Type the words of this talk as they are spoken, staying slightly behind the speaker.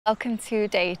Welcome to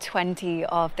day 20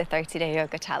 of the 30-day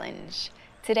yoga challenge.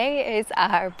 Today is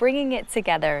our Bringing It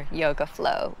Together yoga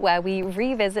flow, where we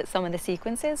revisit some of the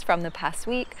sequences from the past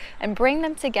week and bring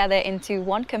them together into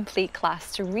one complete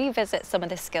class to revisit some of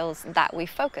the skills that we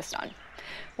focused on.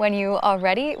 When you are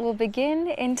ready, we'll begin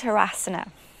in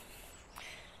Tadasana.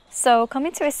 So come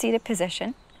into a seated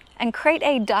position and create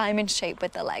a diamond shape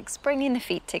with the legs, bringing the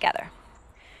feet together.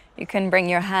 You can bring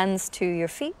your hands to your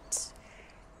feet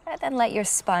and then let your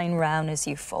spine round as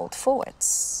you fold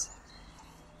forwards.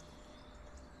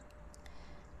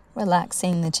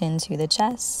 Relaxing the chin to the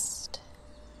chest.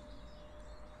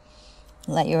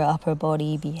 Let your upper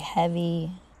body be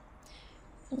heavy.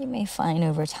 And you may find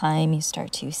over time you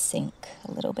start to sink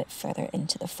a little bit further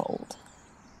into the fold.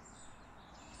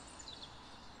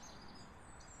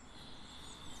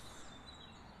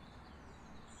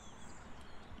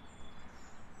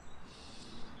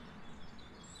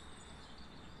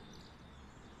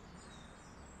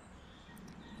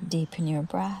 Deepen your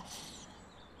breath.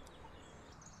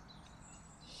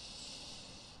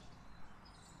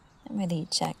 And with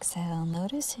each exhale,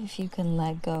 notice if you can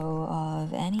let go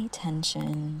of any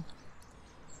tension,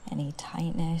 any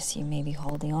tightness you may be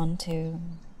holding on to.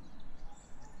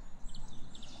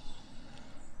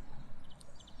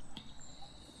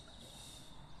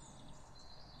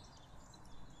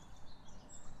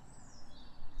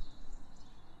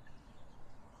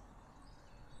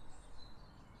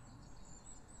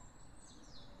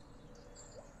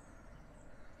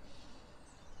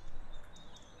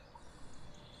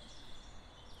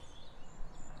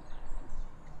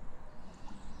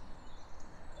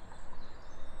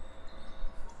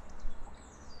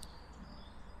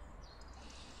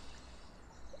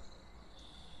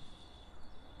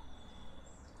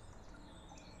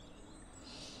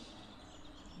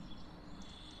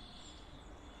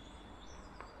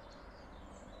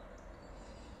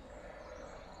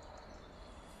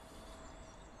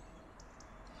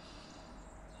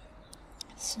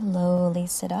 Slowly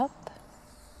sit up,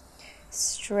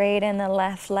 straighten the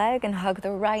left leg and hug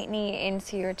the right knee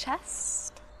into your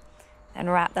chest. Then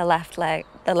wrap the left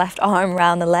arm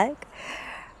around the leg.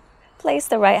 Place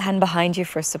the right hand behind you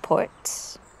for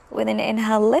support. With an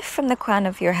inhale, lift from the crown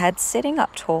of your head, sitting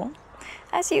up tall.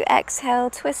 As you exhale,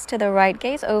 twist to the right,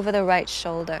 gaze over the right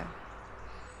shoulder.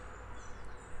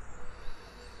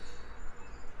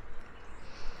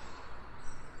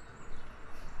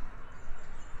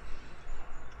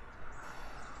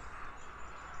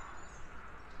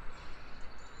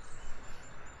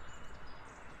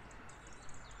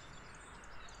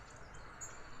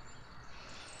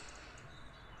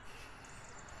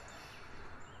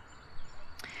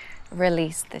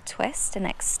 Release the twist and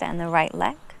extend the right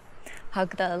leg.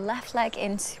 Hug the left leg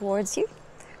in towards you.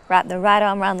 Wrap the right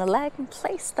arm around the leg and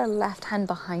place the left hand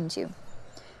behind you.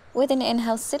 With an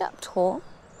inhale, sit up tall.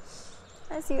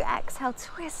 As you exhale,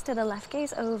 twist to the left,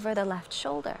 gaze over the left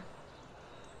shoulder.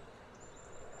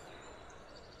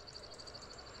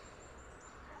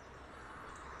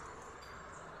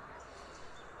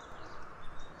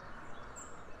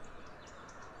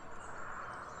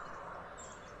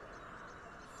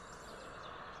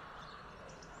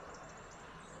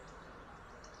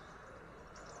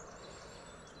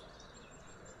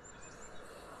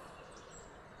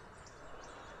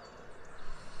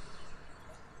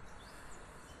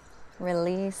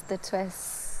 Release the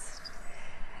twist.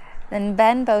 Then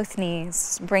bend both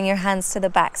knees. Bring your hands to the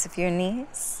backs of your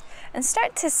knees and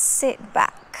start to sit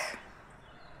back.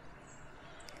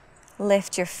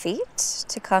 Lift your feet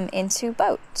to come into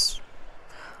boat.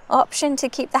 Option to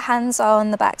keep the hands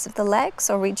on the backs of the legs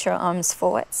or reach your arms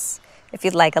forwards. If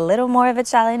you'd like a little more of a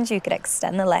challenge, you could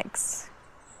extend the legs.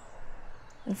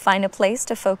 And find a place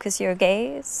to focus your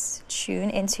gaze.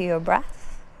 Tune into your breath.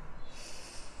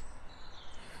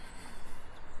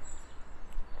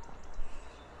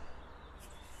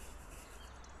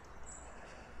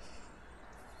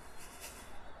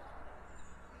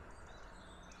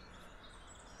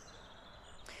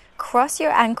 Cross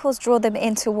your ankles, draw them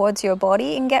in towards your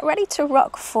body and get ready to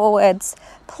rock forwards.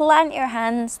 Plant your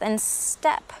hands, then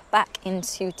step back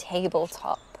into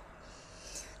tabletop.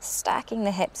 Stacking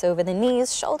the hips over the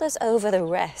knees, shoulders over the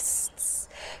wrists.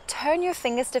 Turn your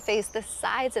fingers to face the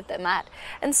sides of the mat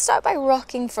and start by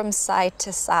rocking from side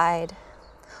to side.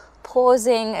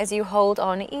 Pausing as you hold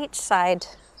on each side.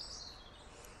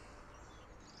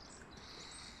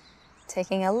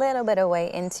 Taking a little bit away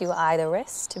into either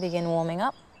wrist to begin warming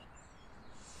up.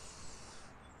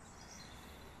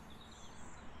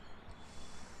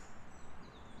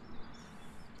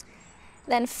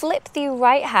 Then flip the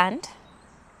right hand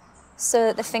so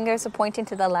that the fingers are pointing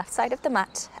to the left side of the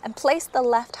mat, and place the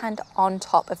left hand on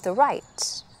top of the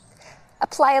right.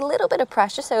 Apply a little bit of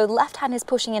pressure, so the left hand is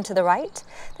pushing into the right,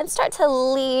 then start to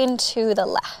lean to the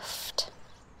left.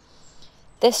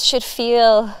 This should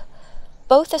feel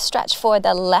both a stretch for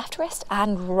the left wrist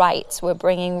and right. We're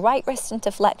bringing right wrist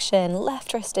into flexion,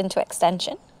 left wrist into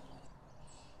extension.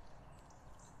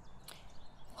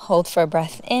 Hold for a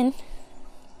breath in.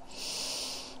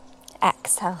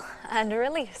 Exhale and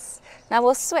release. Now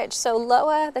we'll switch, so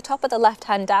lower the top of the left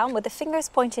hand down with the fingers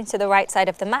pointing to the right side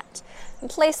of the mat, and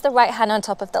place the right hand on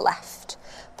top of the left.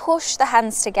 Push the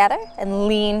hands together and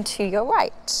lean to your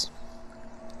right.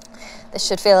 This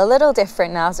should feel a little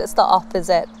different now, so it's the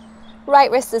opposite.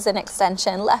 Right wrist is in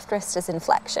extension, left wrist is in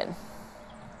flexion.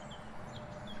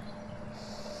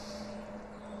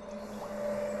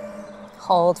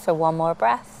 Hold for one more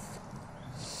breath.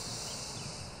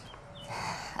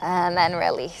 And then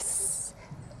release.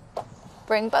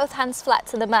 Bring both hands flat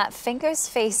to the mat, fingers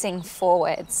facing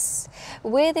forwards.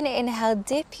 With an inhale,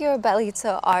 dip your belly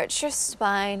to arch your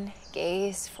spine,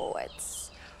 gaze forwards.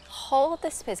 Hold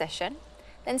this position,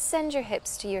 then send your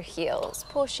hips to your heels,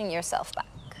 pushing yourself back.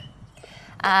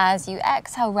 As you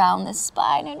exhale, round the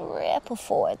spine and ripple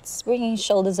forwards, bringing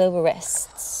shoulders over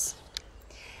wrists.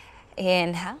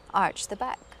 Inhale, arch the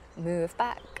back, move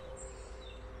back.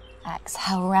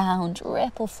 Exhale, round,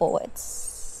 ripple forwards.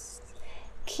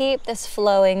 Keep this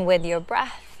flowing with your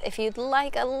breath. If you'd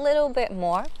like a little bit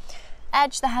more,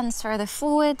 edge the hands further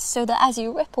forward so that as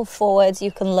you ripple forwards,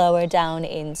 you can lower down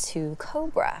into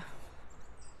cobra.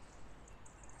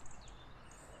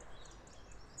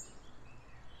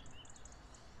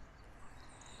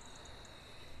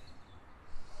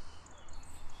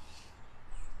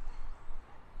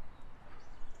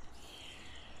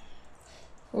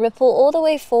 Ripple all the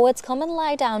way forwards, come and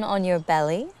lie down on your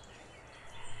belly.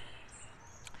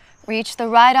 Reach the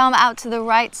right arm out to the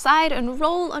right side and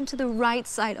roll onto the right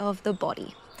side of the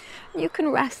body. You can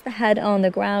rest the head on the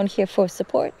ground here for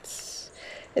support.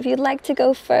 If you'd like to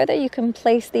go further, you can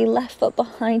place the left foot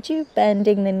behind you,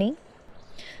 bending the knee.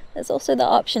 There's also the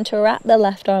option to wrap the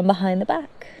left arm behind the back.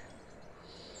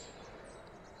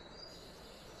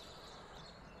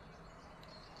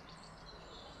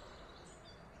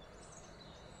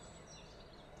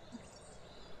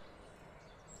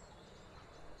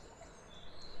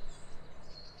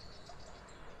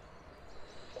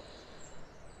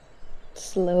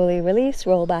 Slowly release,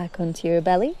 roll back onto your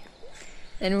belly.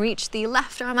 Then reach the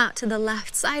left arm out to the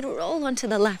left side, roll onto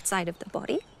the left side of the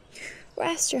body.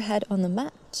 Rest your head on the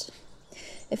mat.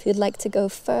 If you'd like to go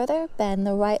further, bend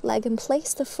the right leg and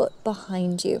place the foot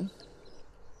behind you.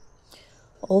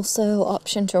 Also,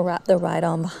 option to wrap the right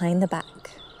arm behind the back.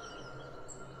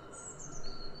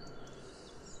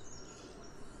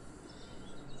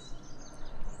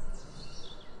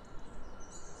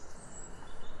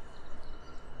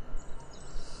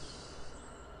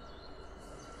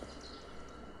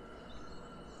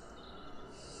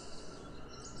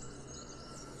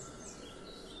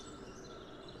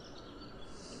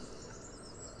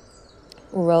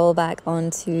 Roll back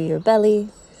onto your belly.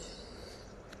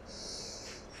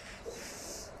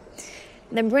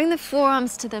 Then bring the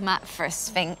forearms to the mat for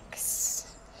Sphinx.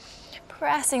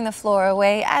 Pressing the floor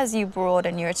away as you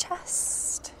broaden your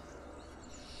chest.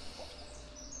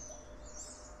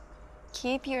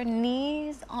 Keep your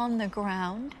knees on the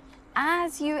ground.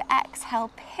 As you exhale,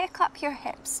 pick up your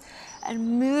hips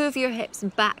and move your hips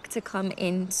back to come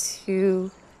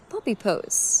into puppy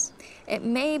pose. It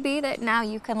may be that now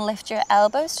you can lift your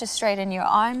elbows to straighten your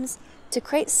arms to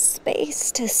create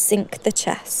space to sink the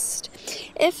chest.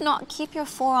 If not, keep your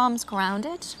forearms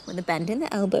grounded with a bend in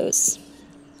the elbows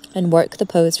and work the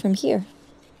pose from here.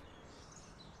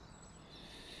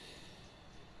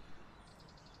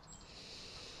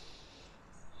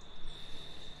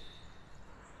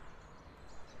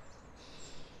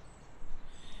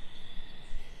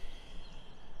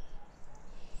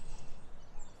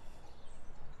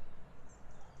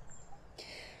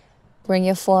 Bring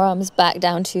your forearms back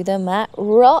down to the mat.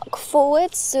 Rock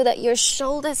forwards so that your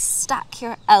shoulders stack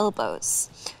your elbows.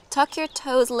 Tuck your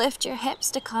toes, lift your hips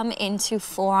to come into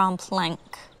forearm plank.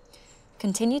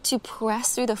 Continue to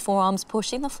press through the forearms,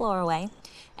 pushing the floor away.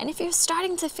 And if you're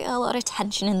starting to feel a lot of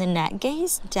tension in the neck,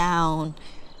 gaze down.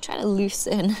 Try to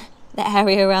loosen the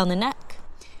area around the neck.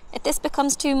 If this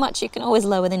becomes too much, you can always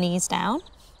lower the knees down.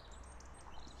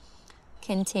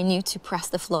 Continue to press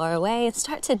the floor away and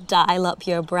start to dial up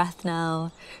your breath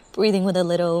now. Breathing with a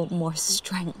little more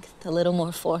strength, a little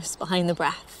more force behind the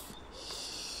breath.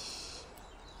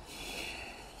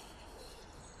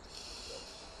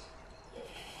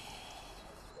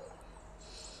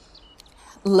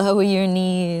 Lower your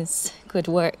knees. Good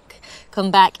work. Come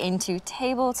back into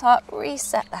tabletop.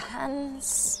 Reset the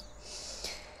hands.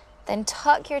 Then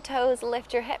tuck your toes,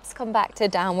 lift your hips, come back to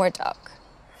downward dog.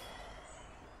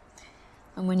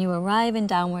 And when you arrive in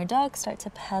downward dog, start to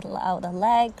pedal out the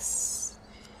legs.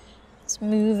 It's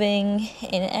moving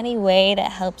in any way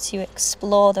that helps you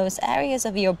explore those areas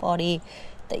of your body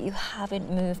that you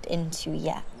haven't moved into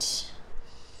yet.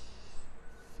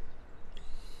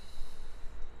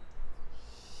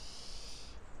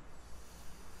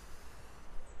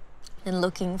 Then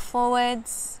looking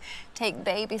forwards, take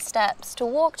baby steps to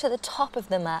walk to the top of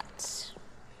the mat.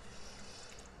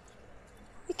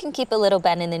 You can keep a little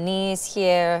bend in the knees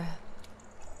here,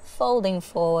 folding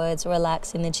forwards,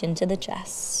 relaxing the chin to the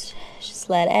chest. Just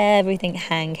let everything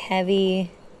hang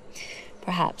heavy,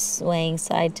 perhaps swaying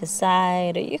side to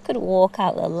side, or you could walk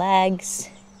out the legs.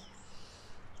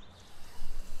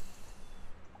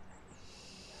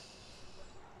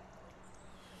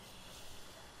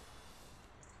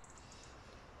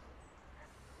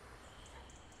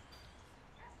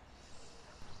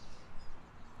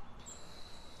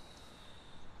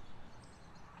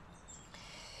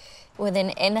 With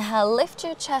an inhale, lift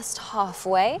your chest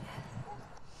halfway.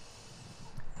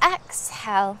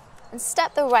 Exhale, and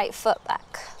step the right foot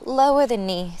back. Lower the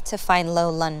knee to find low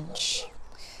lunge.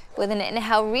 With an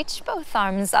inhale, reach both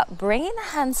arms up, bringing the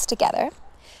hands together.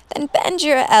 Then bend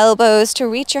your elbows to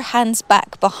reach your hands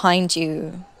back behind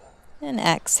you. And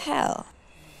exhale.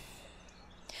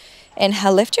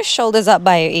 Inhale, lift your shoulders up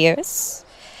by your ears.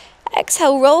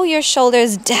 Exhale, roll your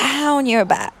shoulders down your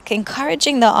back,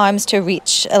 encouraging the arms to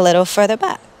reach a little further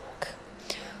back.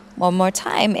 One more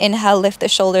time. Inhale, lift the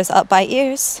shoulders up by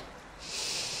ears.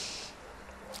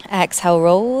 Exhale,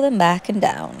 roll them back and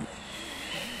down.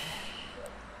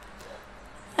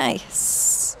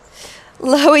 Nice.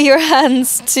 Lower your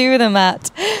hands to the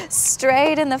mat.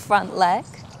 Straighten the front leg.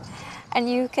 And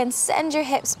you can send your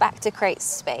hips back to create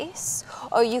space,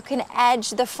 or you can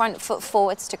edge the front foot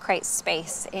forwards to create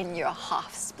space in your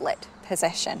half split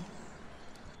position.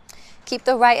 Keep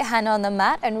the right hand on the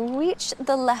mat and reach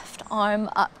the left arm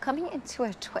up, coming into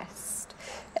a twist.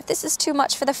 If this is too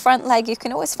much for the front leg, you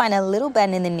can always find a little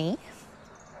bend in the knee.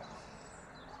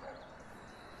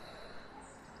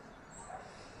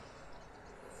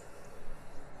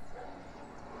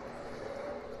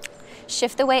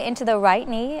 Shift the weight into the right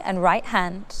knee and right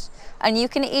hand. And you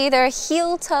can either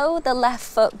heel toe the left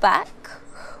foot back,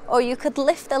 or you could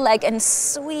lift the leg and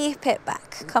sweep it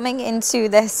back, coming into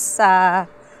this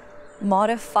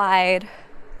modified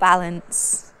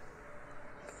balance.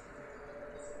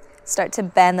 Start to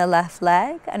bend the left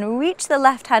leg and reach the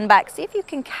left hand back. See if you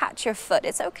can catch your foot.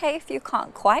 It's okay if you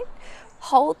can't quite.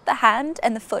 Hold the hand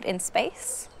and the foot in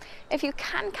space. If you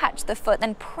can catch the foot,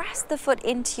 then press the foot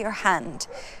into your hand.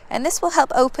 And this will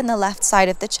help open the left side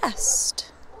of the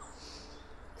chest.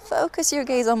 Focus your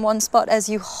gaze on one spot as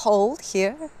you hold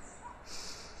here.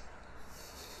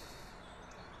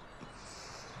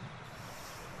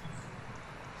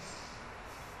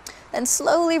 Then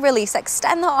slowly release.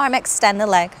 Extend the arm, extend the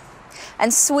leg.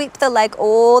 And sweep the leg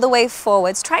all the way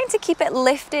forwards, trying to keep it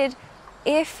lifted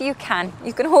if you can.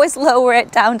 You can always lower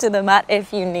it down to the mat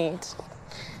if you need.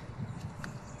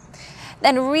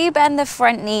 Then rebend the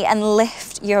front knee and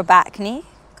lift your back knee,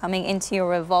 coming into your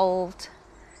revolved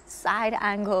side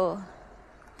angle.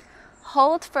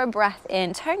 Hold for a breath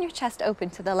in. Turn your chest open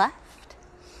to the left.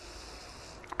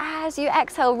 As you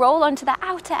exhale, roll onto the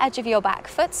outer edge of your back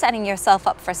foot, setting yourself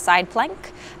up for side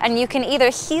plank. And you can either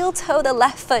heel toe the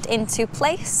left foot into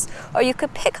place, or you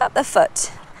could pick up the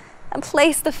foot and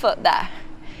place the foot there.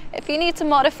 If you need to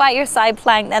modify your side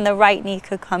plank, then the right knee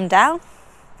could come down.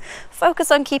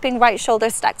 Focus on keeping right shoulder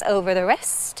stacked over the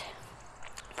wrist,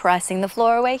 pressing the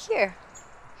floor away here.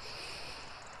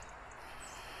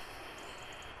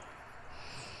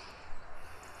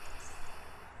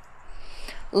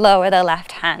 Lower the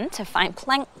left hand to find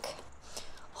plank,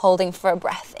 holding for a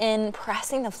breath in,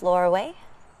 pressing the floor away.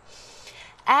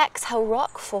 Exhale,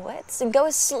 rock forwards and go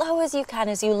as slow as you can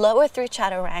as you lower through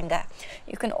chaturanga.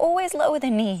 You can always lower the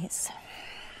knees.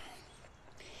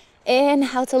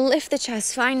 Inhale to lift the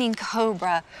chest, finding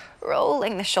cobra,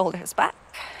 rolling the shoulders back.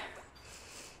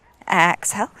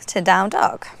 Exhale to down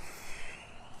dog.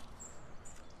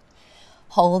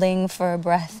 Holding for a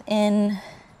breath in.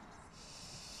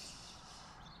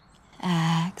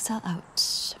 Exhale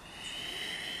out.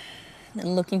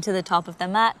 Then looking to the top of the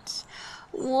mat,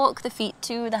 walk the feet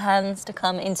to the hands to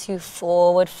come into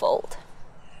forward fold.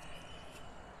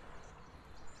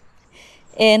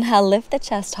 Inhale, lift the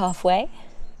chest halfway.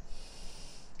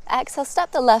 Exhale,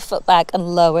 step the left foot back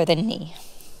and lower the knee.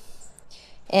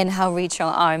 Inhale, reach your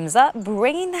arms up,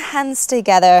 bringing the hands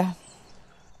together.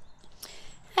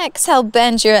 Exhale,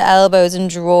 bend your elbows and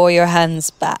draw your hands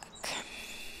back.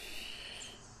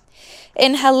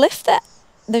 Inhale, lift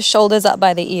the shoulders up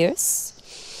by the ears.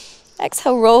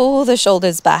 Exhale, roll the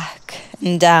shoulders back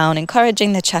and down,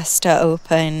 encouraging the chest to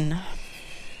open.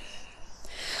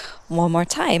 One more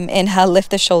time. Inhale,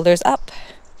 lift the shoulders up.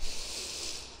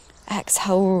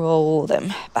 Exhale, roll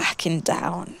them back and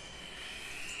down.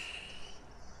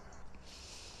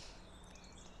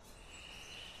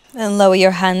 Then lower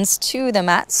your hands to the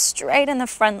mat, straighten the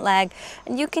front leg,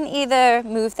 and you can either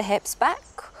move the hips back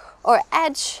or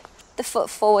edge the foot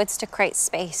forwards to create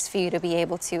space for you to be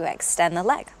able to extend the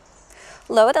leg.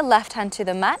 Lower the left hand to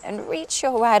the mat and reach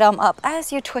your right arm up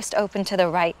as you twist open to the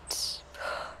right.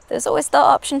 There's always the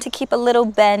option to keep a little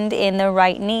bend in the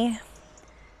right knee.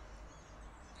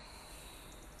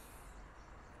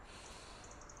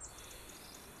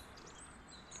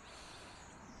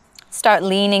 Start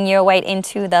leaning your weight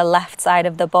into the left side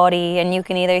of the body, and you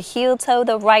can either heel toe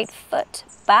the right foot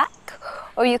back,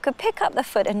 or you could pick up the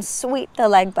foot and sweep the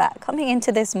leg back, coming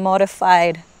into this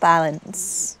modified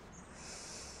balance.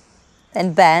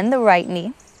 Then bend the right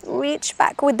knee, reach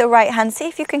back with the right hand, see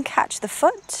if you can catch the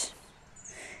foot.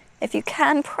 If you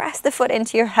can, press the foot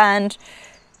into your hand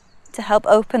to help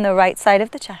open the right side of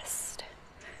the chest.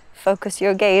 Focus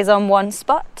your gaze on one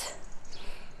spot.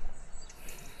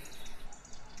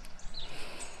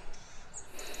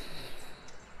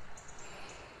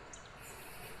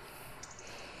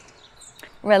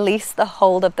 Release the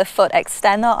hold of the foot,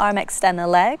 extend the arm, extend the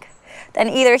leg. Then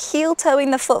either heel toeing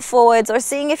the foot forwards or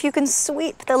seeing if you can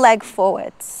sweep the leg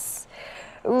forwards.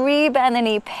 Rebend the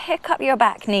knee, pick up your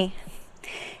back knee.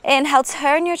 Inhale,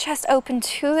 turn your chest open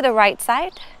to the right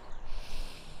side.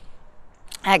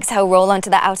 Exhale, roll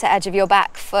onto the outer edge of your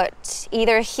back foot,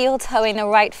 either heel toeing the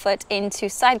right foot into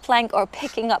side plank or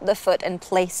picking up the foot and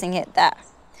placing it there.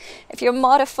 If you're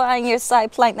modifying your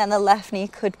side plank, then the left knee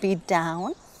could be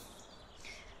down.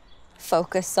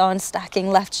 Focus on stacking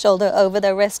left shoulder over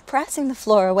the wrist, pressing the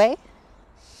floor away.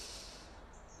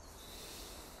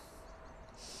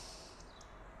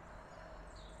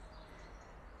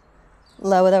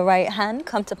 Lower the right hand,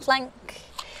 come to plank.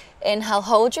 Inhale,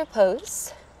 hold your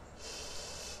pose.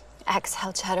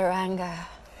 Exhale, chaturanga.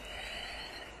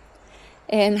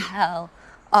 Inhale,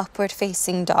 upward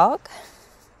facing dog.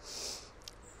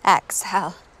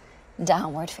 Exhale,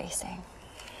 downward facing.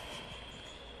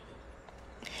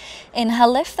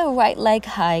 Inhale, lift the right leg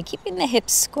high, keeping the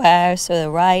hips square so the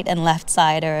right and left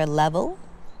side are level.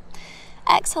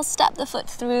 Exhale, step the foot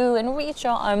through and reach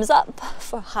your arms up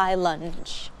for high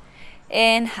lunge.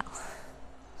 Inhale.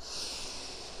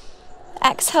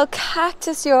 Exhale,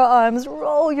 cactus your arms,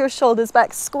 roll your shoulders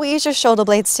back, squeeze your shoulder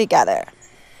blades together.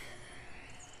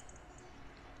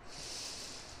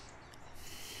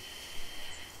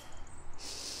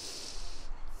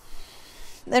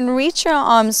 Then reach your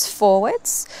arms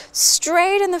forwards,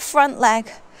 straighten the front leg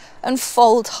and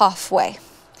fold halfway.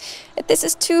 If this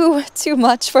is too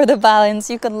much for the balance,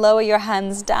 you can lower your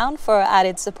hands down for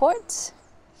added support.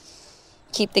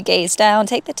 Keep the gaze down,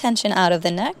 take the tension out of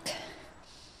the neck.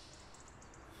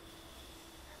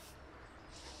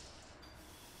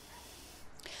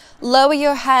 Lower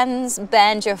your hands,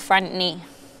 bend your front knee.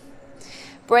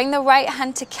 Bring the right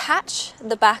hand to catch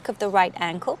the back of the right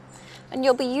ankle, and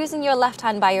you'll be using your left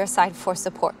hand by your side for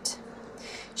support.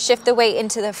 Shift the weight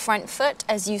into the front foot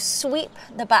as you sweep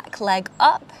the back leg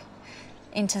up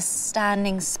into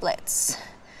standing splits.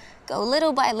 Go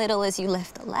little by little as you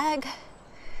lift the leg,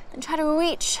 and try to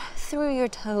reach through your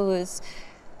toes,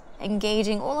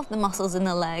 engaging all of the muscles in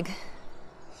the leg.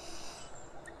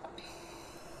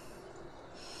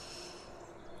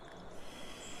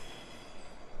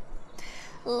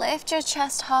 Lift your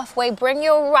chest halfway, bring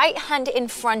your right hand in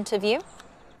front of you.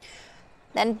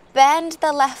 Then bend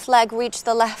the left leg, reach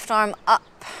the left arm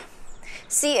up.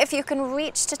 See if you can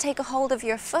reach to take a hold of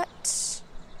your foot.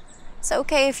 It's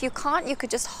okay if you can't, you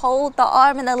could just hold the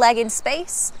arm and the leg in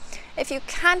space. If you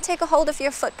can take a hold of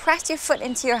your foot, press your foot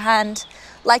into your hand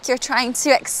like you're trying to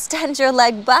extend your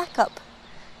leg back up,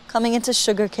 coming into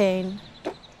sugarcane.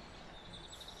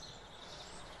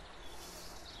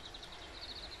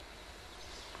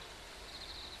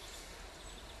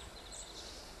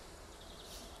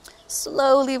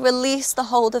 Slowly release the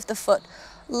hold of the foot.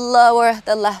 Lower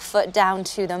the left foot down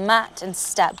to the mat and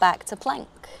step back to plank.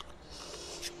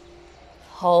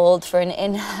 Hold for an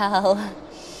inhale.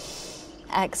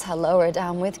 Exhale, lower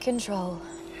down with control.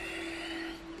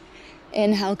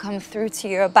 Inhale, come through to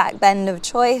your back bend of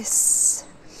choice.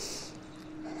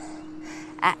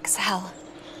 Exhale,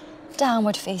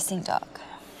 downward facing dog.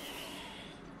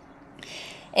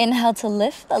 Inhale to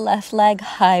lift the left leg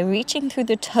high, reaching through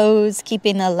the toes,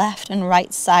 keeping the left and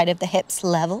right side of the hips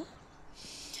level.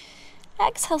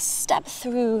 Exhale, step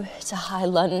through to high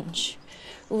lunge,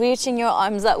 reaching your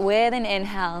arms up with an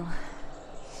inhale.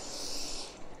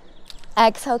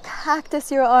 Exhale,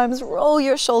 cactus your arms, roll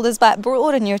your shoulders back,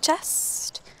 broaden your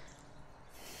chest.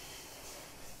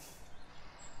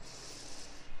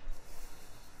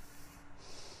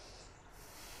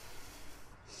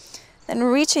 Then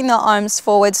reaching the arms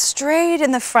forward, straight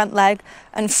in the front leg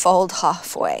and fold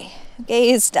halfway.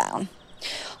 Gaze down.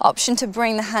 Option to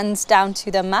bring the hands down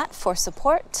to the mat for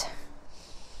support.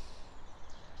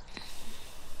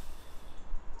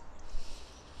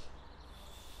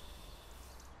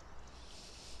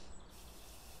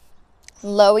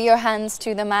 Lower your hands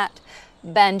to the mat,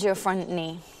 bend your front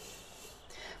knee.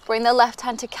 Bring the left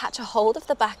hand to catch a hold of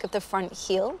the back of the front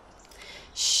heel.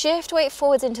 Shift weight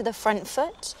forwards into the front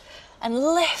foot and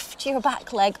lift your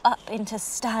back leg up into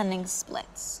standing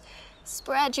splits.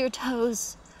 Spread your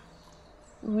toes,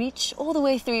 reach all the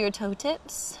way through your toe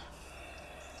tips.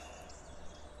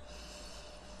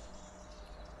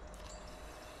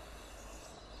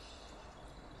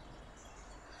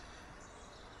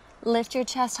 Lift your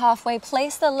chest halfway,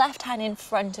 place the left hand in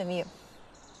front of you.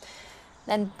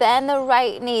 Then bend the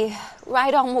right knee,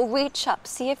 right arm will reach up.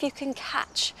 See if you can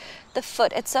catch the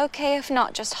foot. It's okay if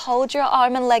not, just hold your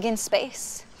arm and leg in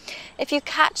space. If you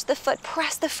catch the foot,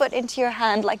 press the foot into your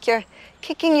hand like you're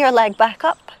kicking your leg back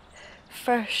up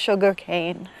for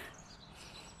Sugarcane.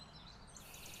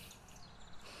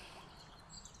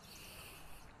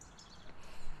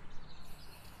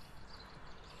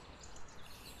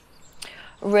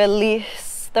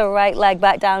 Release the right leg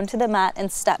back down to the mat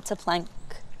and step to plank.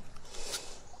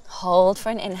 Hold for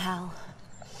an inhale.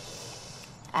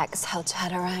 Exhale,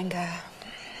 chaturanga.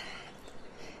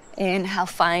 Inhale,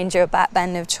 find your back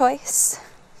bend of choice.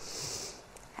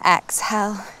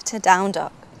 Exhale to down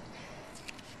dog.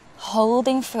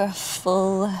 Holding for a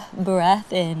full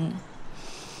breath in.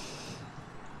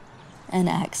 And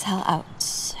exhale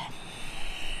out.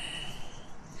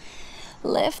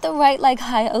 Lift the right leg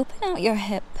high, open out your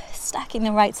hip, stacking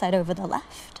the right side over the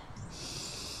left.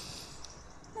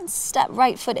 And step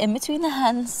right foot in between the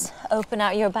hands, open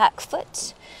out your back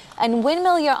foot, and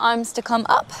windmill your arms to come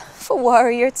up for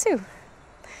warrior two.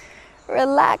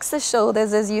 Relax the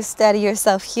shoulders as you steady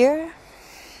yourself here.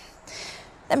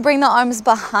 Then bring the arms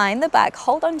behind the back,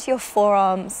 hold onto your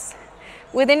forearms.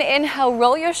 With an inhale,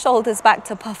 roll your shoulders back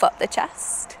to puff up the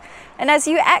chest. And as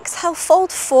you exhale,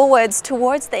 fold forwards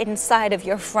towards the inside of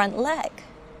your front leg.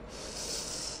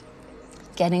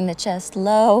 Getting the chest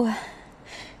low,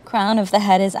 crown of the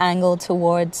head is angled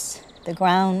towards the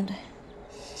ground.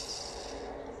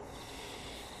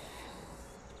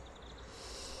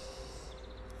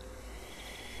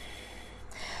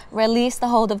 Release the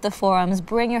hold of the forearms,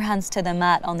 bring your hands to the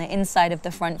mat on the inside of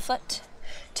the front foot.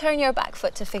 Turn your back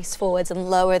foot to face forwards and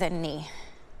lower the knee.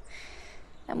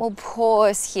 And we'll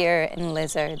pause here in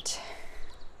lizard.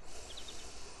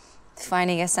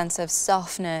 Finding a sense of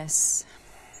softness.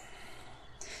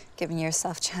 Giving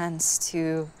yourself a chance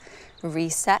to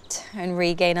reset and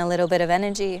regain a little bit of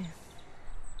energy.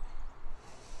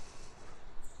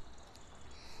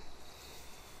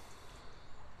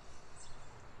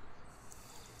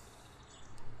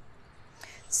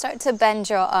 Start to bend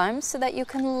your arms so that you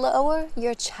can lower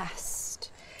your chest.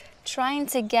 Trying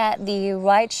to get the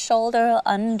right shoulder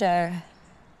under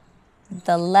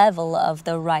the level of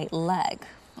the right leg,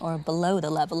 or below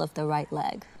the level of the right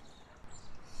leg.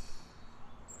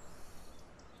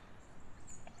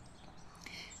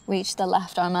 Reach the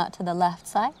left arm out to the left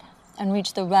side, and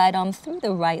reach the right arm through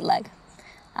the right leg,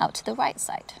 out to the right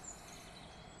side.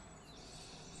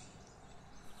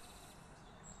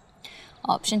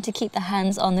 Option to keep the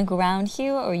hands on the ground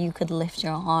here, or you could lift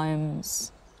your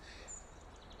arms,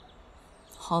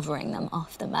 hovering them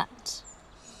off the mat.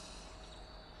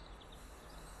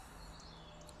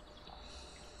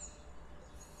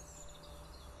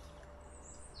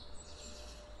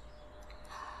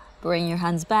 Bring your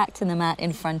hands back to the mat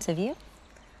in front of you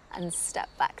and step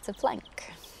back to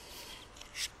plank.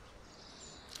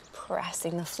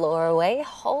 Pressing the floor away,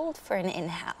 hold for an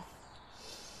inhale.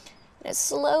 And as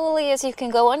slowly as you can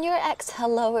go on your exhale,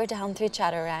 lower down through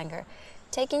chaturanga,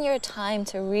 taking your time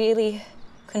to really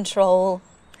control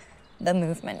the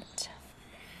movement.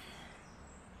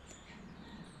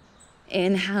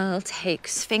 Inhale, take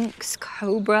Sphinx,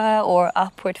 Cobra, or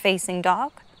upward facing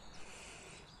dog.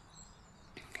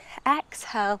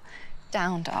 Exhale,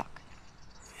 down dog.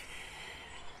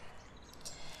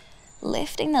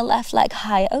 Lifting the left leg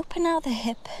high, open out the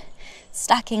hip,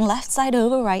 stacking left side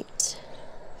over right.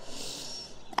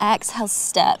 Exhale,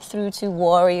 step through to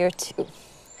warrior two.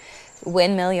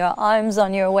 Windmill your arms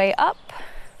on your way up.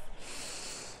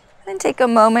 Then take a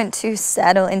moment to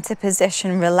settle into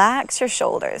position. Relax your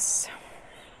shoulders.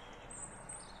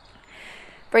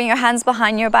 Bring your hands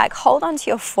behind your back. Hold onto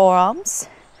your forearms.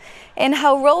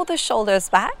 Inhale, roll the shoulders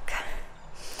back.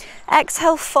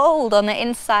 Exhale, fold on the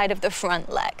inside of the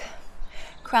front leg.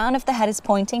 Crown of the head is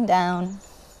pointing down,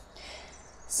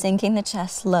 sinking the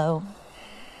chest low.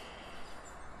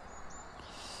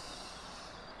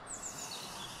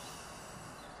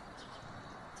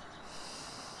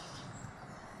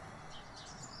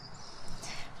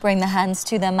 Bring the hands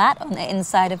to the mat on the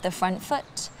inside of the front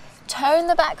foot. Turn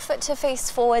the back foot to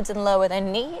face forwards and lower the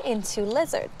knee into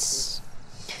lizard.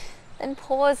 Then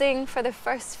pausing for the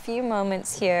first few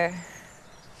moments here.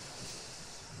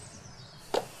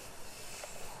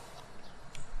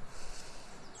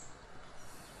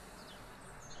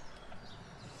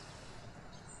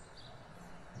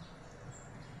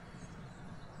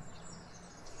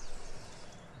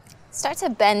 Start to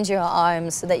bend your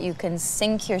arms so that you can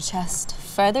sink your chest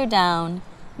further down,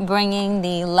 bringing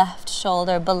the left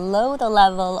shoulder below the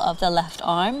level of the left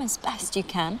arm as best you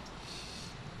can.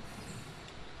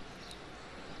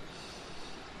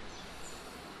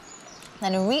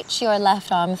 Then reach your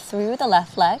left arm through the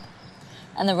left leg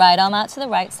and the right arm out to the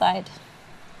right side.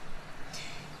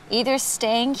 Either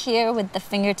staying here with the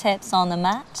fingertips on the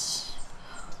mat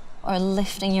or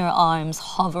lifting your arms,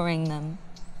 hovering them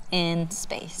in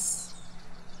space.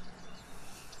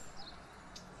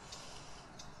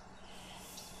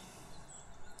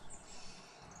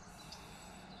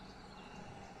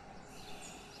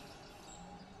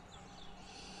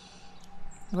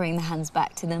 Bring the hands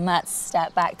back to the mat,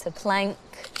 step back to plank.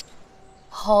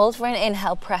 Hold for an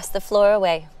inhale, press the floor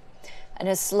away. And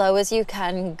as slow as you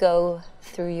can, go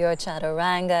through your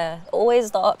chaturanga.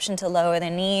 Always the option to lower the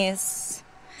knees.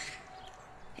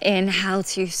 Inhale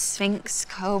to Sphinx,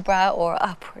 Cobra, or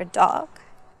Upward Dog.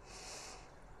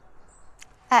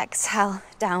 Exhale,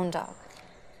 Down Dog.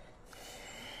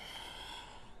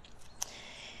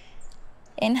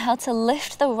 Inhale to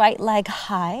lift the right leg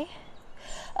high.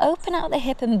 Open out the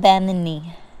hip and bend the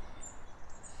knee.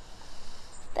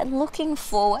 Then looking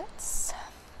forwards.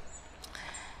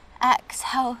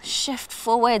 Exhale, shift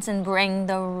forwards and bring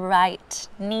the right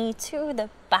knee to the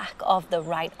back of the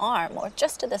right arm or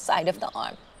just to the side of the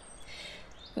arm.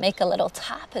 Make a little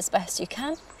tap as best you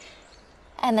can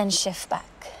and then shift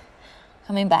back.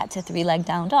 Coming back to three-leg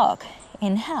down dog.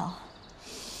 Inhale.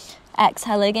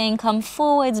 Exhale again, come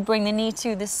forwards, bring the knee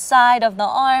to the side of the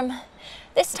arm.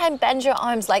 This time bend your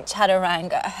arms like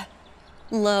chaturanga,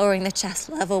 lowering the chest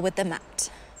level with the mat.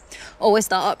 Always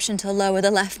the option to lower the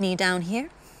left knee down here.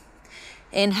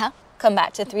 Inhale, come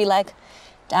back to three-leg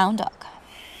down dog.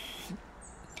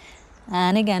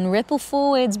 And again, ripple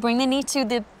forwards, bring the knee to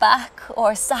the back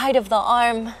or side of the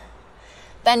arm.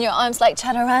 Bend your arms like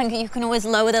chaturanga. You can always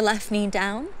lower the left knee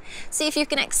down. See if you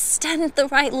can extend the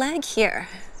right leg here.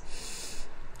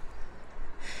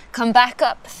 Come back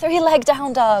up, three-leg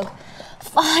down dog.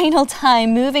 Final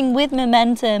time, moving with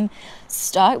momentum.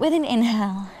 Start with an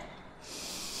inhale.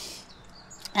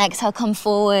 Exhale, come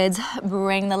forward.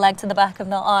 Bring the leg to the back of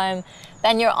the arm.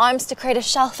 Bend your arms to create a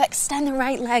shelf. Extend the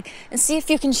right leg and see if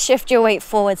you can shift your weight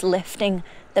forwards, lifting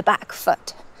the back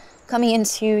foot. Coming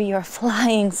into your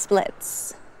flying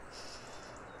splits.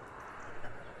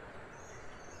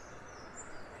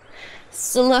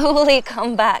 Slowly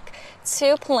come back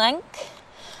to plank.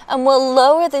 And we'll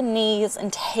lower the knees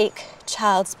and take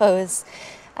child's pose.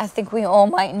 I think we all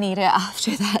might need it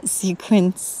after that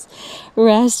sequence.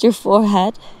 Rest your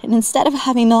forehead, and instead of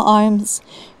having the arms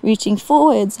reaching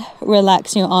forwards,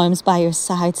 relax your arms by your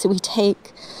side. So we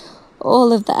take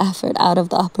all of the effort out of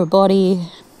the upper body.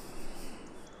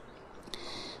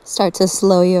 Start to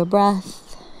slow your breath.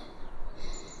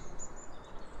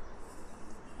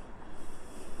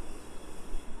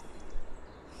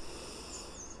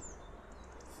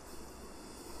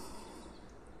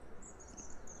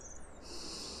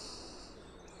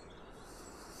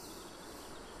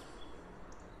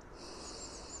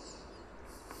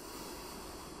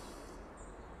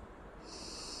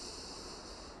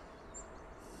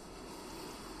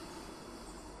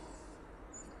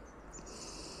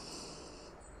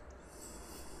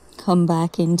 Come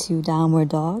back into downward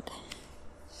dog.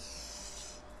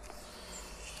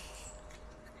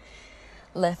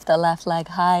 Lift the left leg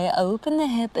high, open the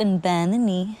hip and bend the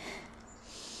knee.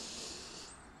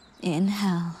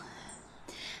 Inhale.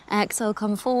 Exhale,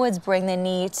 come forwards, bring the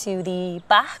knee to the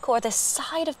back or the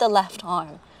side of the left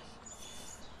arm.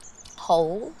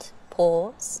 Hold,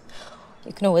 pause.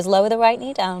 You can always lower the right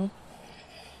knee down.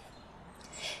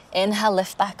 Inhale,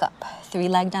 lift back up.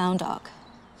 3-leg down dog.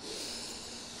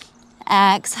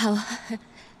 Exhale.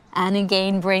 And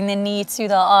again, bring the knee to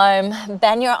the arm.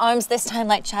 Bend your arms this time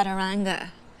like chaturanga.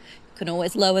 You can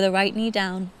always lower the right knee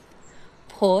down.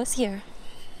 Pause here.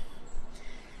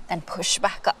 Then push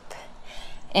back up.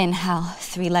 Inhale,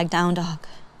 3-leg down dog.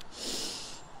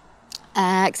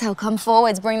 Exhale, come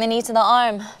forwards. Bring the knee to the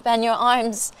arm. Bend your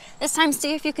arms. This time,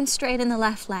 see if you can straighten the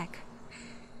left leg.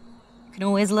 You can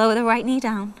always lower the right knee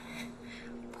down.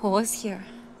 Pause here.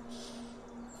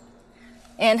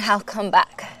 Inhale, come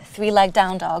back. 3-leg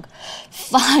down dog.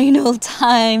 Final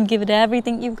time. Give it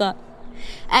everything you've got.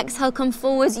 Exhale, come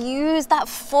forwards. Use that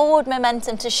forward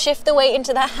momentum to shift the weight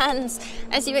into the hands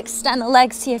as you extend the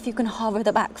legs. See if you can hover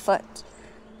the back foot.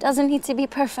 Doesn't need to be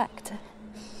perfect.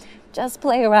 Just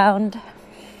play around.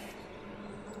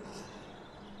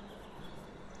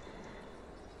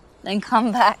 Then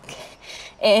come back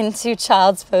into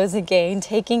child's pose again,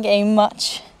 taking a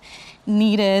much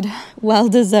needed,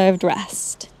 well-deserved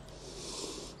rest.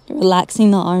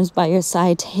 Relaxing the arms by your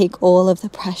side, take all of the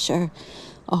pressure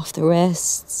off the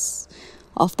wrists,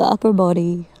 off the upper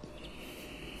body.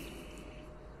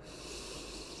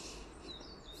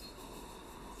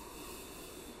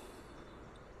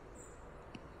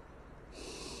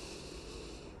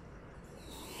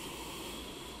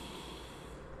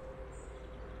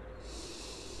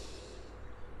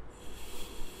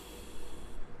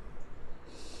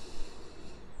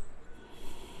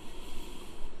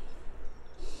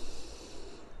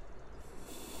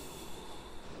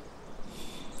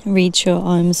 Reach your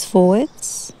arms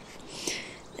forwards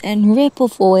and ripple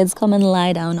forwards. Come and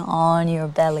lie down on your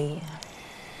belly.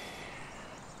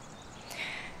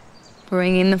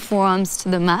 Bringing the forearms to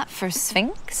the mat for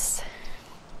Sphinx.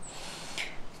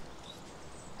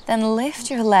 Then lift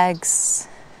your legs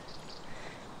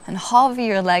and hover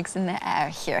your legs in the air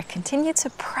here. Continue to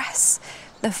press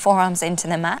the forearms into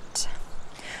the mat.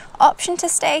 Option to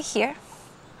stay here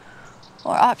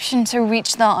or option to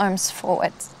reach the arms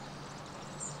forwards.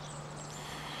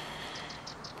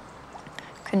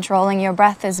 Controlling your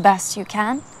breath as best you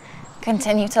can.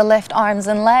 Continue to lift arms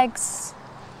and legs.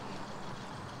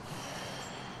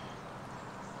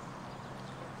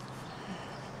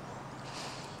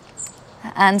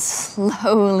 And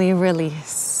slowly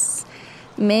release.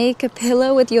 Make a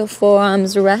pillow with your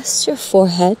forearms. Rest your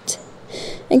forehead.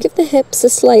 And give the hips a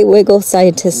slight wiggle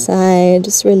side to side.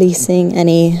 Just releasing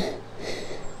any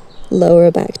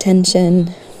lower back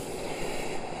tension.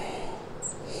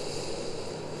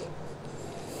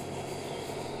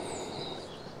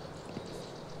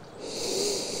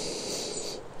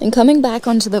 And coming back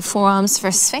onto the forearms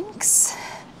for Sphinx,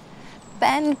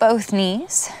 bend both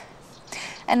knees.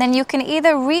 And then you can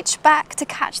either reach back to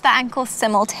catch the ankle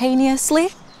simultaneously,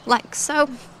 like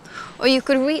so, or you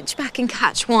could reach back and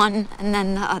catch one and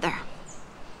then the other.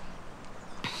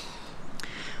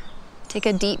 Take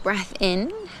a deep breath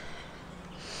in.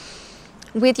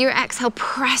 With your exhale,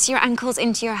 press your ankles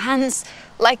into your hands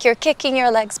like you're kicking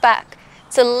your legs back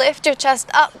to lift your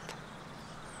chest up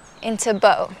into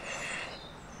bow.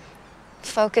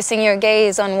 Focusing your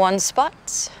gaze on one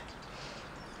spot,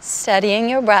 steadying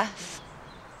your breath.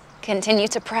 Continue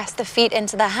to press the feet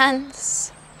into the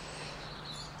hands.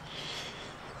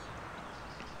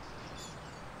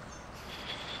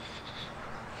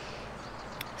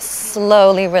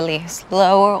 Slowly release,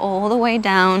 lower all the way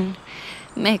down.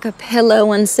 Make a pillow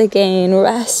once again,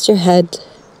 rest your head.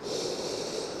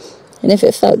 And if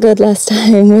it felt good last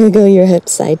time, wiggle your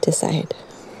hips side to side.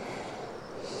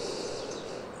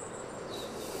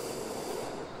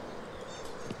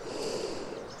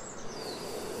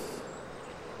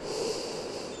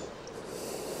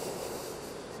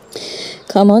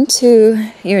 Come onto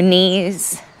your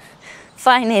knees,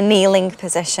 find a kneeling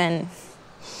position.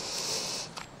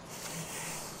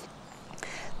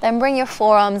 Then bring your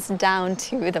forearms down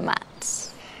to the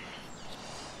mat.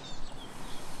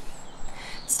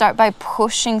 Start by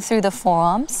pushing through the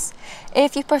forearms.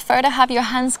 If you prefer to have your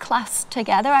hands clasped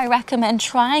together, I recommend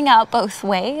trying out both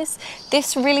ways.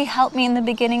 This really helped me in the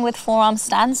beginning with forearm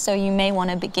stands, so you may want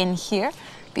to begin here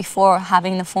before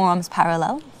having the forearms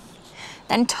parallel.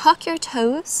 Then tuck your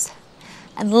toes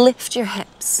and lift your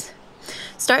hips.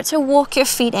 Start to walk your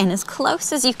feet in as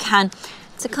close as you can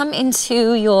to come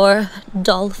into your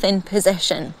dolphin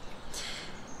position.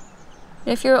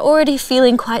 If you're already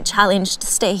feeling quite challenged,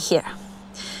 stay here.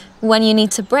 When you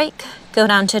need to break, go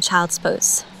down to child's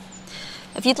pose.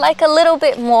 If you'd like a little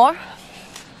bit more,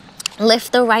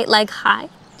 lift the right leg high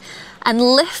and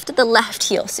lift the left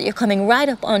heel so you're coming right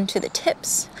up onto the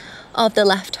tips of the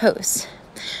left toes.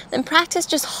 then practice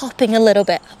just hopping a little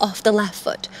bit off the left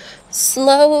foot.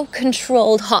 Slow,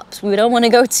 controlled hops. We don't want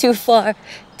to go too far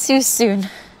too soon.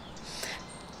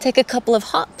 Take a couple of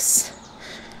hops,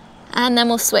 and then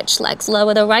we'll switch legs.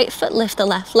 Lower the right foot, lift the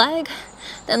left leg,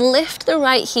 then lift the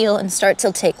right heel and start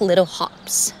to take little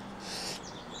hops.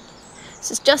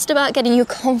 This is just about getting you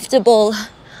comfortable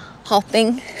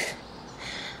hopping,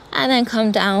 and then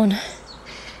come down.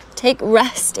 Take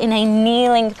rest in a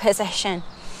kneeling position.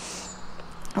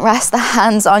 Rest the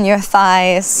hands on your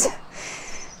thighs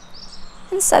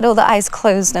and settle the eyes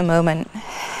closed a moment.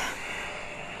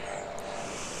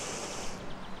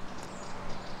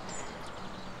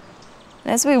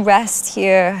 As we rest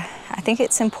here, I think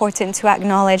it's important to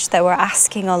acknowledge that we're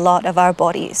asking a lot of our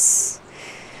bodies.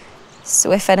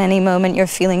 So if at any moment you're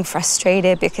feeling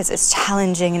frustrated because it's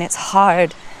challenging and it's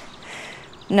hard,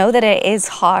 know that it is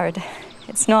hard.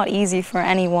 It's not easy for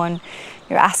anyone.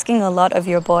 You're asking a lot of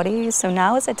your body, so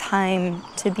now is a time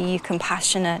to be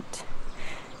compassionate,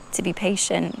 to be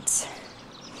patient,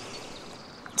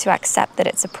 to accept that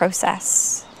it's a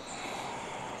process.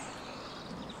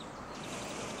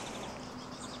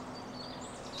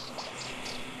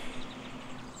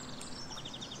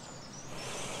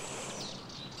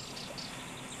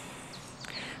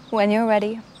 When you're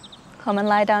ready, come and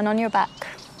lie down on your back.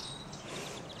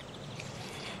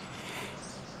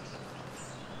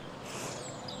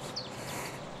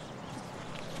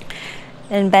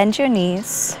 And bend your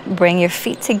knees, bring your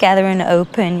feet together and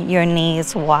open your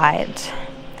knees wide.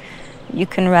 You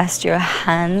can rest your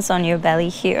hands on your belly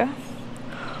here,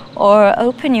 or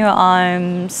open your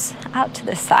arms out to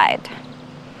the side.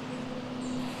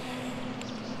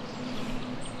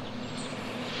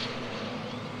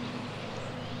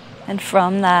 And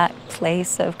from that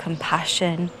place of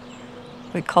compassion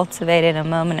we cultivated a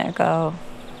moment ago,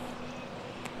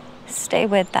 stay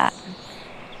with that.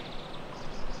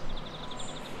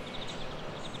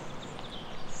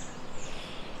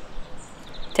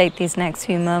 Take these next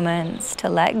few moments to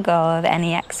let go of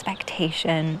any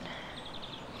expectation.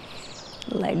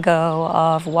 Let go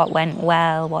of what went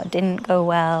well, what didn't go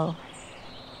well.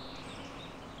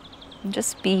 And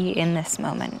just be in this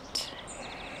moment.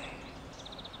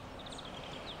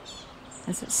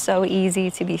 As it's so easy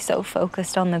to be so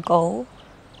focused on the goal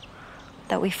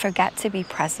that we forget to be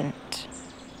present.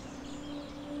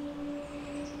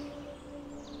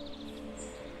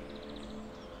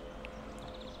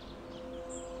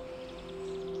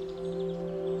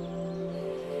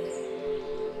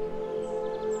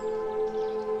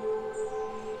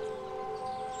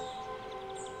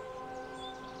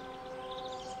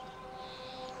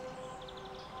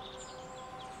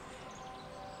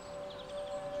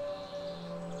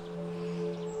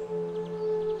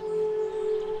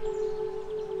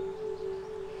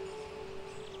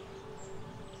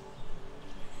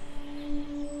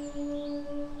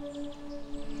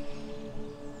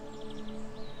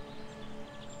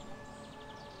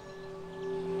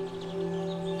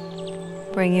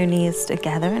 Bring your knees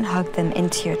together and hug them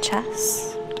into your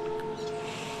chest.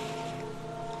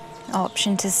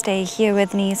 Option to stay here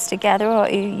with knees together, or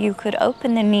you could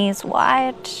open the knees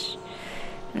wide,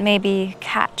 maybe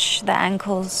catch the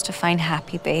ankles to find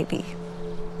happy baby.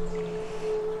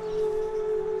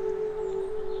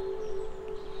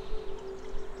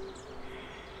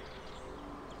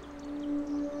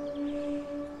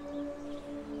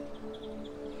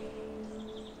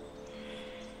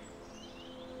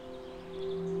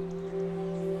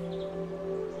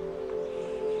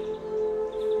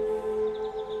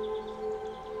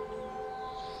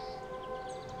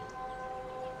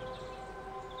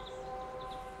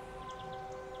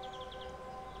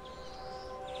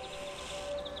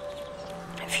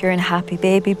 If you're in happy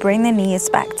baby, bring the knees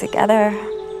back together.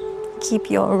 Keep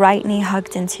your right knee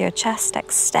hugged into your chest.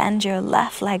 Extend your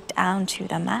left leg down to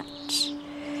the mat.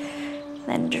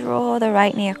 Then draw the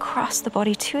right knee across the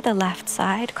body to the left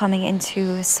side, coming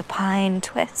into a supine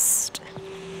twist.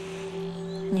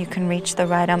 And you can reach the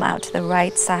right arm out to the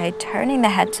right side, turning the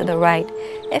head to the right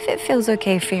if it feels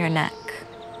okay for your neck.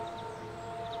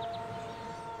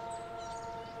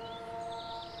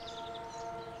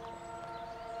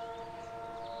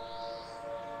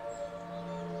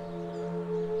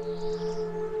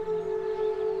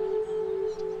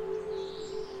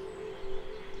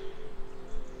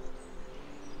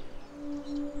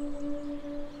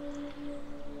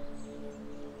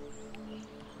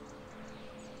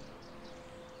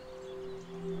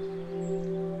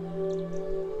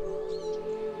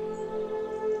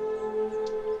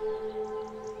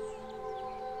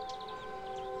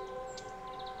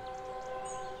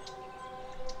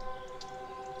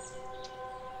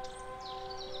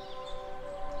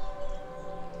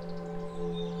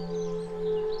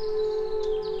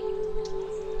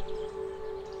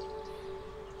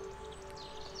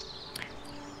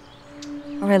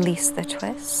 Release the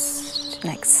twist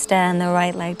and extend the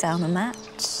right leg down the mat.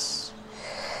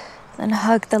 Then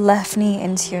hug the left knee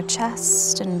into your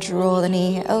chest and draw the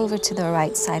knee over to the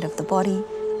right side of the body.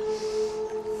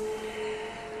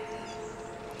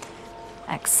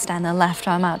 Extend the left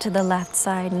arm out to the left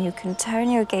side, and you can turn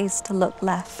your gaze to look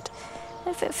left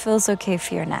if it feels okay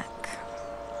for your neck.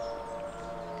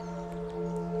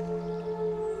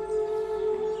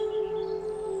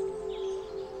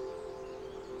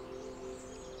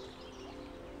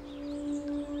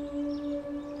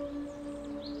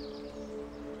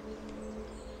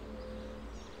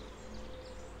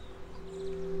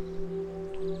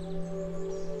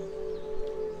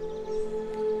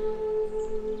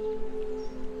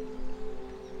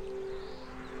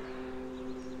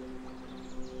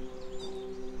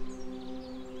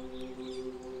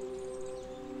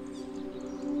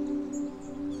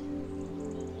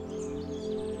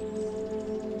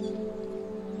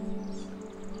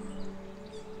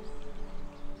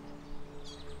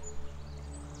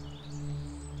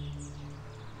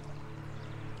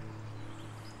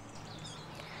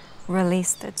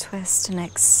 Release the twist and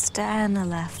extend the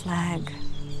left leg.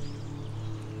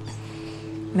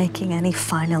 Making any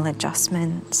final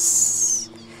adjustments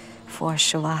for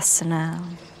Shavasana.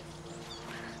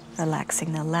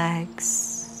 Relaxing the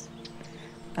legs,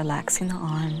 relaxing the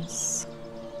arms.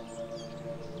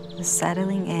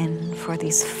 Settling in for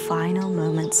these final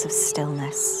moments of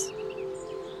stillness.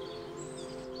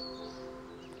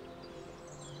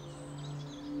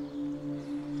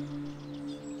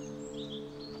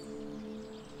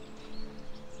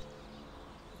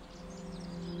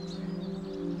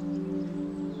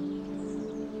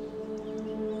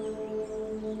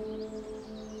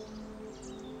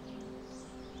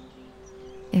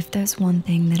 If there's one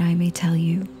thing that I may tell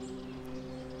you,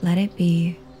 let it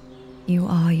be, you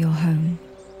are your home.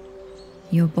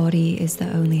 Your body is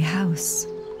the only house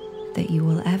that you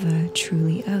will ever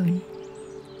truly own.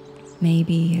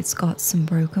 Maybe it's got some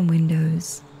broken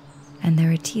windows and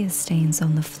there are tear stains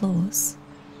on the floors.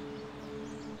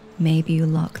 Maybe you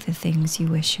lock the things you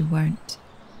wish you weren't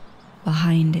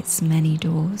behind its many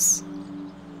doors.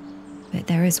 But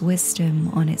there is wisdom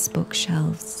on its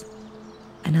bookshelves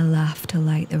and a laugh to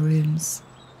light the rooms.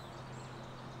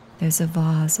 There's a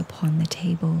vase upon the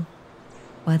table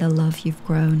where the love you've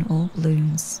grown all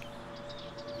blooms.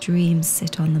 Dreams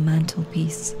sit on the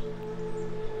mantelpiece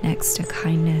next to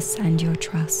kindness and your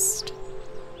trust.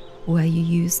 Where you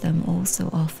use them all so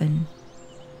often,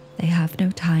 they have no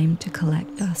time to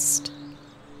collect dust.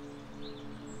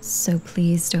 So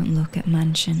please don't look at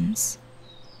mansions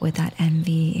with that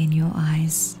envy in your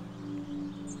eyes.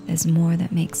 There's more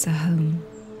that makes a home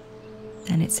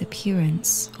than its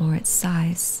appearance or its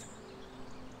size.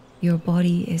 Your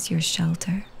body is your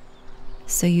shelter,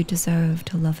 so you deserve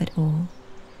to love it all.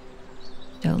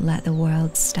 Don't let the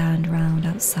world stand round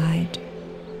outside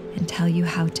and tell you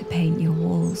how to paint your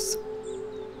walls.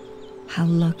 How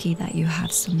lucky that you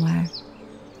have somewhere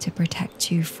to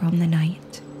protect you from the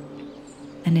night.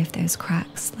 And if there's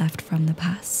cracks left from the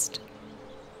past,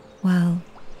 well,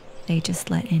 they just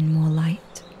let in more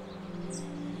light.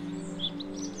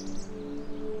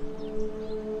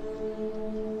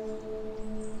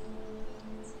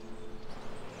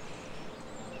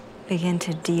 Begin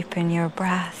to deepen your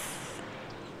breath.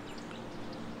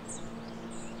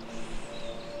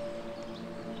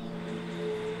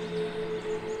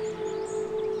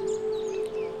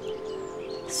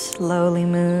 Slowly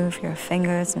move your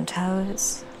fingers and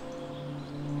toes.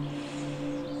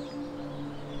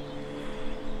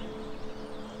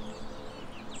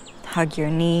 Hug your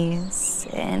knees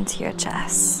into your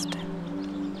chest.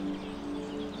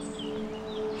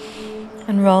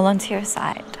 And roll onto your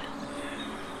side.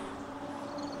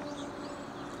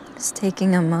 Just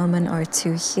taking a moment or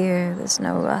two here, there's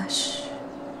no rush.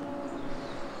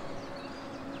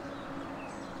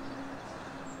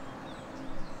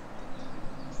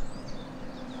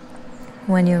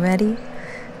 When you're ready,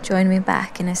 join me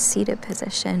back in a seated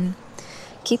position,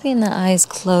 keeping the eyes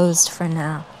closed for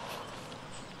now.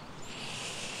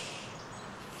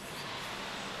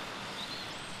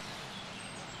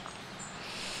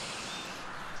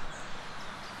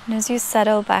 And as you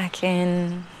settle back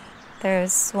in,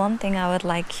 there's one thing I would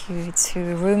like you to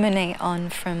ruminate on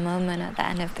for a moment at the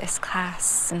end of this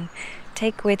class and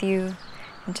take with you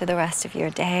into the rest of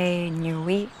your day and your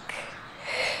week.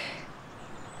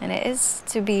 And it is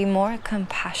to be more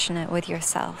compassionate with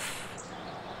yourself,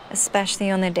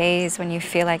 especially on the days when you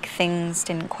feel like things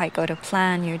didn't quite go to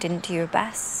plan, you didn't do your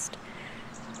best.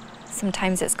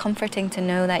 Sometimes it's comforting to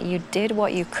know that you did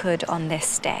what you could on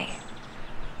this day.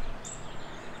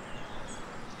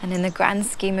 And in the grand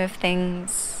scheme of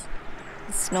things,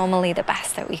 it's normally the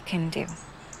best that we can do.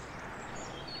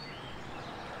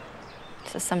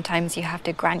 So sometimes you have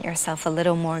to grant yourself a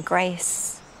little more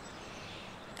grace,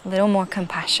 a little more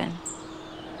compassion,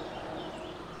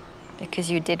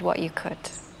 because you did what you could.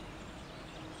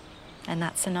 And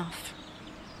that's enough.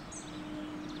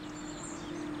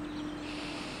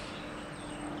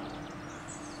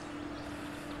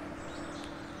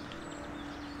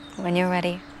 When you're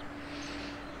ready,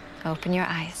 open your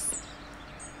eyes.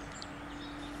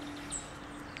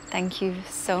 Thank you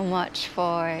so much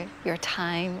for your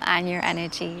time and your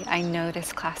energy. I know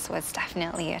this class was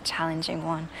definitely a challenging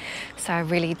one, so I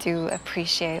really do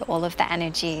appreciate all of the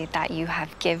energy that you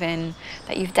have given,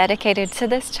 that you've dedicated to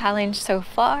this challenge so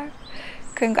far.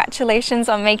 Congratulations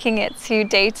on making it to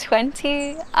day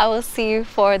 20. I will see you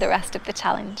for the rest of the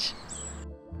challenge.